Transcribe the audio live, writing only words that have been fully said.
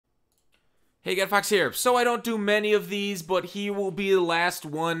Hey, Get Fox here. So I don't do many of these, but he will be the last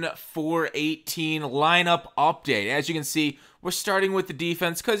one for 18 lineup update. As you can see, we're starting with the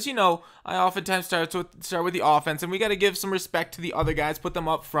defense because, you know, I oftentimes start with the offense, and we got to give some respect to the other guys, put them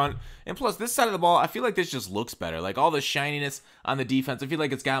up front. And plus, this side of the ball, I feel like this just looks better. Like all the shininess on the defense, I feel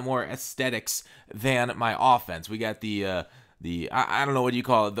like it's got more aesthetics than my offense. We got the I don't know what you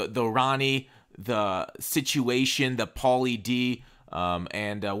call it, the Ronnie, the situation, the Paulie D.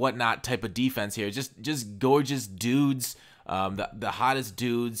 And whatnot type of defense here. Just gorgeous dudes, the hottest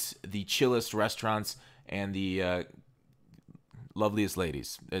dudes, the chillest restaurants, and the loveliest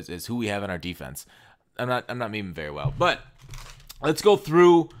ladies is who we have in our defense. I'm not memeing very well, but let's go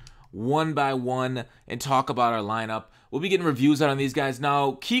through one by one and talk about our lineup. We'll be getting reviews out on these guys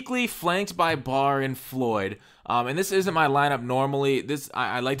now. Kuechly flanked by Barr and Floyd. And this isn't my lineup normally.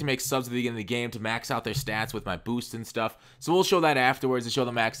 I like to make subs at the beginning of the game to max out their stats with my boost and stuff. So we'll show that afterwards to show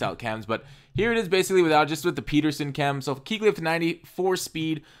the maxed out chems. But here it is basically just with the Peterson chem. So Kuechly up to 94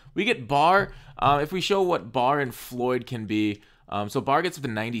 speed. We get Barr. If we show what Barr and Floyd can be. So Barr gets up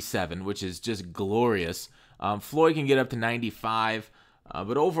to 97, which is just glorious. Floyd can get up to 95.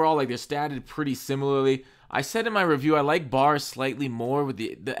 But overall, like, they're statted pretty similarly. I said in my review I like Barr slightly more with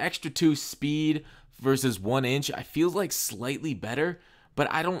the extra 2 speed versus 1 inch. I feel like slightly better,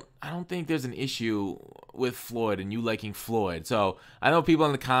 but I don't think there's an issue with Floyd and you liking Floyd. So I know people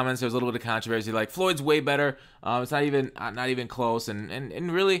in the comments, there's a little bit of controversy, like Floyd's way better. It's not even close,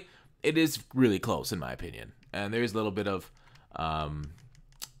 and really it is really close in my opinion. And there's a little bit of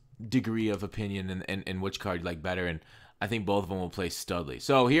degree of opinion in which card you like better, and I think both of them will play studly.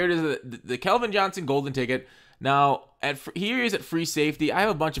 So here it is, the Kelvin Johnson golden ticket. Now, here is at free safety. I have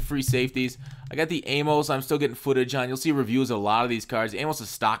a bunch of free safeties. I got the Amos. I'm still getting footage on. You'll see reviews of a lot of these cards. Amos is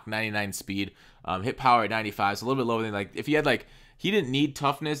stock 99 speed, hit power at 95, so a little bit lower than, like, if he had, like, he didn't need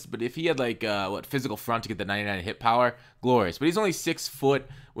toughness, but if he had, like, physical front to get the 99 hit power, glorious. But he's only 6 foot.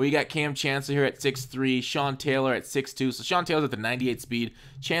 We got Cam Chancellor here at 6'3", Sean Taylor at 6'2". So Sean Taylor's up to 98 speed.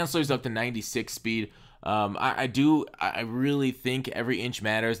 Chancellor's up to 96 speed. I really think every inch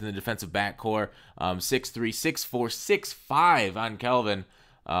matters in the defensive backcourt. 6'3", 6'4", 6'5" on Kelvin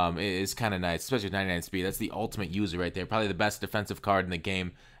is kind of nice, especially with 99 speed. That's the ultimate user right there. Probably the best defensive card in the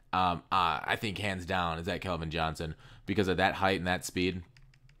game. I think hands down is that Kelvin Johnson because of that height and that speed.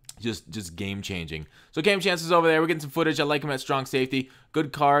 Just game changing. So Cam Chancellor's over there. We're getting some footage. I like him at strong safety.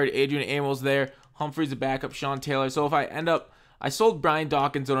 Good card. Adrian Amos there. Humphrey's a backup. Sean Taylor. So if I sold Brian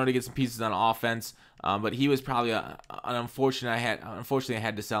Dawkins in order to get some pieces on offense, but he was probably an unfortunate. Unfortunately, I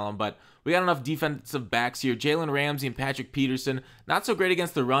had to sell him. But we got enough defensive backs here. Jalen Ramsey and Patrick Peterson, not so great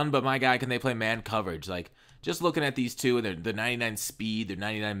against the run, but my God, can they play man coverage? Like, just looking at these two, they're 99 speed, they're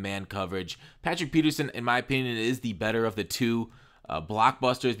 99 man coverage. Patrick Peterson, in my opinion, is the better of the two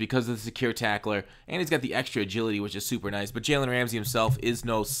blockbusters because of the secure tackler, and he's got the extra agility, which is super nice. But Jalen Ramsey himself is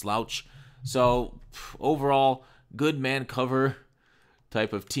no slouch. So overall, good man cover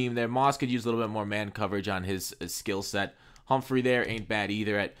type of team there. Moss could use a little bit more man coverage on his skill set. Humphrey there ain't bad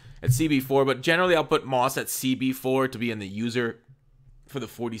either at CB4, but generally I'll put Moss at CB4 to be in the user for the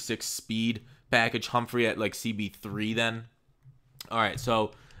 46 speed package. Humphrey at like CB3 then. All right,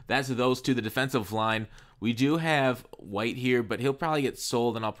 so that's those two. The defensive line, we do have White here, but he'll probably get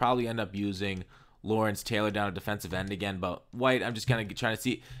sold, and I'll probably end up using Lawrence Taylor down at defensive end again. But White, I'm just kind of trying to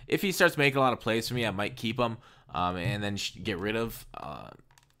see if he starts making a lot of plays for me. I might keep him and then get rid of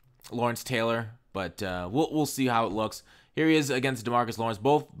Lawrence Taylor. But we'll see how it looks. Here he is against DeMarcus Lawrence,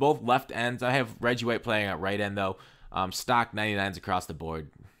 both left ends. I have Reggie White playing at right end though. Stock 99s across the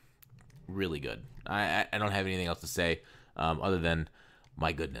board, really good. I don't have anything else to say other than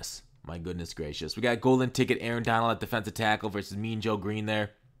my goodness gracious. We got golden ticket Aaron Donald at defensive tackle versus Mean Joe Green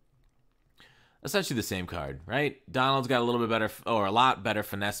there. Essentially the same card, right? Donald's got a little bit better, or a lot better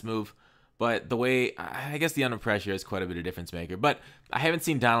finesse move, but the way, I guess the under pressure is quite a bit of difference maker. But I haven't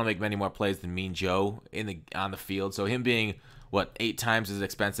seen Donald make many more plays than Mean Joe on the field, so him being, 8 times as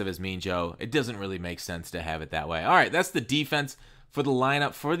expensive as Mean Joe, it doesn't really make sense to have it that way. All right, that's the defense for the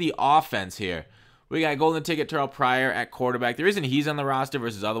lineup. For the offense here, we got golden ticket Terrell Pryor at quarterback. The reason he's on the roster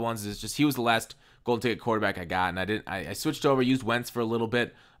versus other ones is just he was the last golden ticket quarterback I got, and I switched over, used Wentz for a little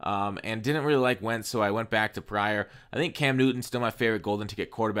bit, and didn't really like Wentz, so I went back to Pryor. I think Cam Newton's still my favorite golden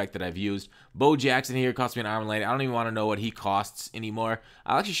ticket quarterback that I've used. Bo Jackson here cost me an arm and leg. I don't even want to know what he costs anymore.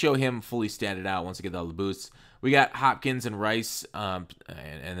 I'll actually show him fully standard out once I get all the boosts. We got Hopkins and Rice, and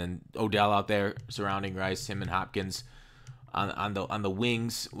then Odell out there surrounding Rice, him and Hopkins on the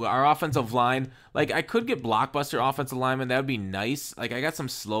wings. Our offensive line, like, I could get blockbuster offensive linemen. That would be nice. Like, I got some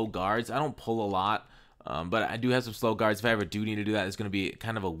slow guards. I don't pull a lot. But I do have some slow guards. If I ever do need to do that, it's going to be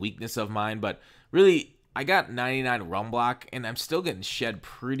kind of a weakness of mine. But really, I got 99 run block, and I'm still getting shed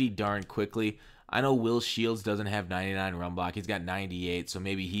pretty darn quickly. I know Will Shields doesn't have 99 run block. He's got 98, so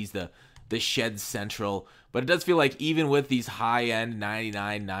maybe he's the shed central. But it does feel like even with these high-end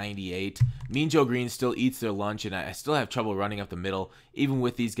 99, 98, Mean Joe Green still eats their lunch, and I still have trouble running up the middle, even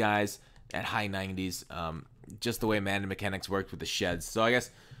with these guys at high 90s, just the way Madden mechanics worked with the sheds. So I guess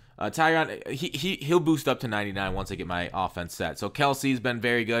Tyron, he'll boost up to 99 once I get my offense set. So Kelsey's been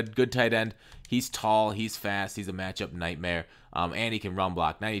very good. Good tight end. He's tall. He's fast. He's a matchup nightmare. And he can run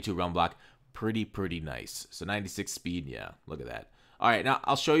block. 92 run block. Pretty nice. So 96 speed. Yeah, look at that. All right, now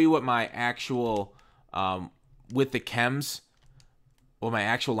I'll show you what my actual, with the chems, what my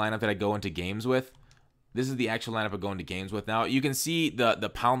actual lineup that I go into games with. This is the actual lineup I go into games with. Now, you can see the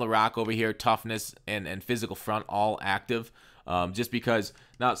pound the rock over here, toughness and physical front all active. Just because,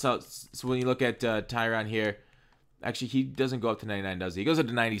 now, so when you look at Tyron here, actually, he doesn't go up to 99, does he? He goes up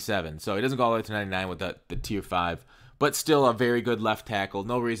to 97, so he doesn't go all the way to 99 with the tier 5. But still a very good left tackle.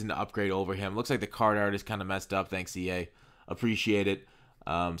 No reason to upgrade over him. Looks like the card art is kind of messed up. Thanks, EA. Appreciate it.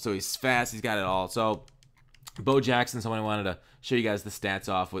 So he's fast. He's got it all. So Bo Jackson, someone I wanted to show you guys the stats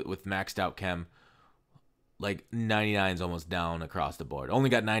off with maxed out chem. Like 99 is almost down across the board. Only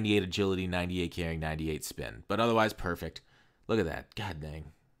got 98 agility, 98 carrying, 98 spin. But otherwise, perfect. Look at that. God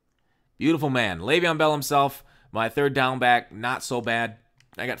dang. Beautiful man. Le'Veon Bell himself. My third down back. Not so bad.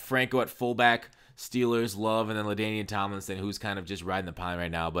 I got Franco at fullback. Steelers, Love, and then LaDainian Tomlinson, who's kind of just riding the pine right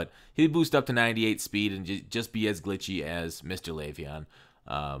now. But he'll boost up to 98 speed and just be as glitchy as Mr.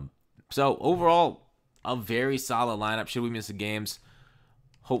 Le'Veon. So overall, a very solid lineup. Should we miss the games?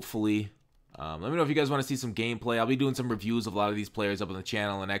 Hopefully. Let me know if you guys want to see some gameplay. I'll be doing some reviews of a lot of these players up on the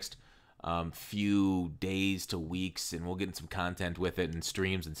channel in the next few days to weeks, and we'll get in some content with it and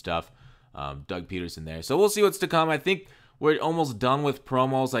streams and stuff. Doug Peterson there. So we'll see what's to come. I think we're almost done with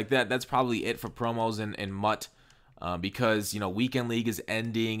promos like that. That's probably it for promos and MUT because, you know, Weekend League is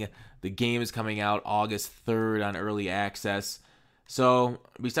ending. The game is coming out August 3rd on early access. So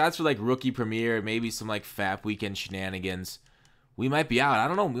besides for like Rookie Premiere, maybe some like FAP Weekend shenanigans, we might be out. I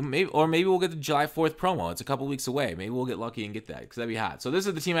don't know. Maybe we'll get the July 4th promo. It's a couple weeks away. Maybe we'll get lucky and get that because that'd be hot. So this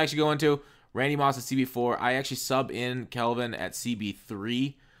is the team I actually go into. Randy Moss at CB4. I actually sub in Kelvin at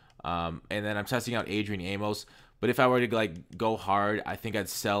CB3. And then I'm testing out Adrian Amos. But if I were to like go hard, I think I'd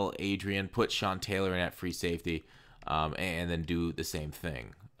sell Adrian, put Sean Taylor in at free safety, and then do the same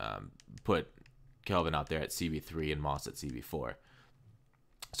thing. Put Kelvin out there at CB3 and Moss at CB4.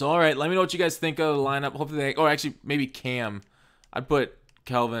 So, all right, let me know what you guys think of the lineup. Hopefully or actually, maybe Cam. I'd put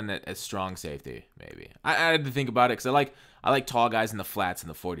Kelvin at strong safety, maybe. I had to think about it because I like tall guys in the flats in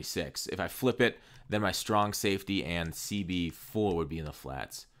the 46. If I flip it, then my strong safety and CB4 would be in the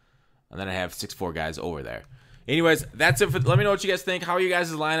flats. And then I have 6'4 guys over there. Anyways, that's it. Let me know what you guys think. How are you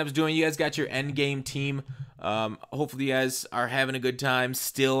guys' lineups doing? You guys got your end game team. Hopefully you guys are having a good time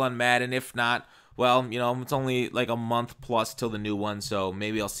still on Madden. If not, well, you know, it's only like a month plus till the new one. So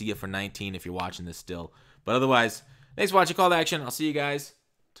maybe I'll see you for 19 if you're watching this still. But otherwise, thanks for watching Call to Action. I'll see you guys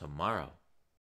tomorrow.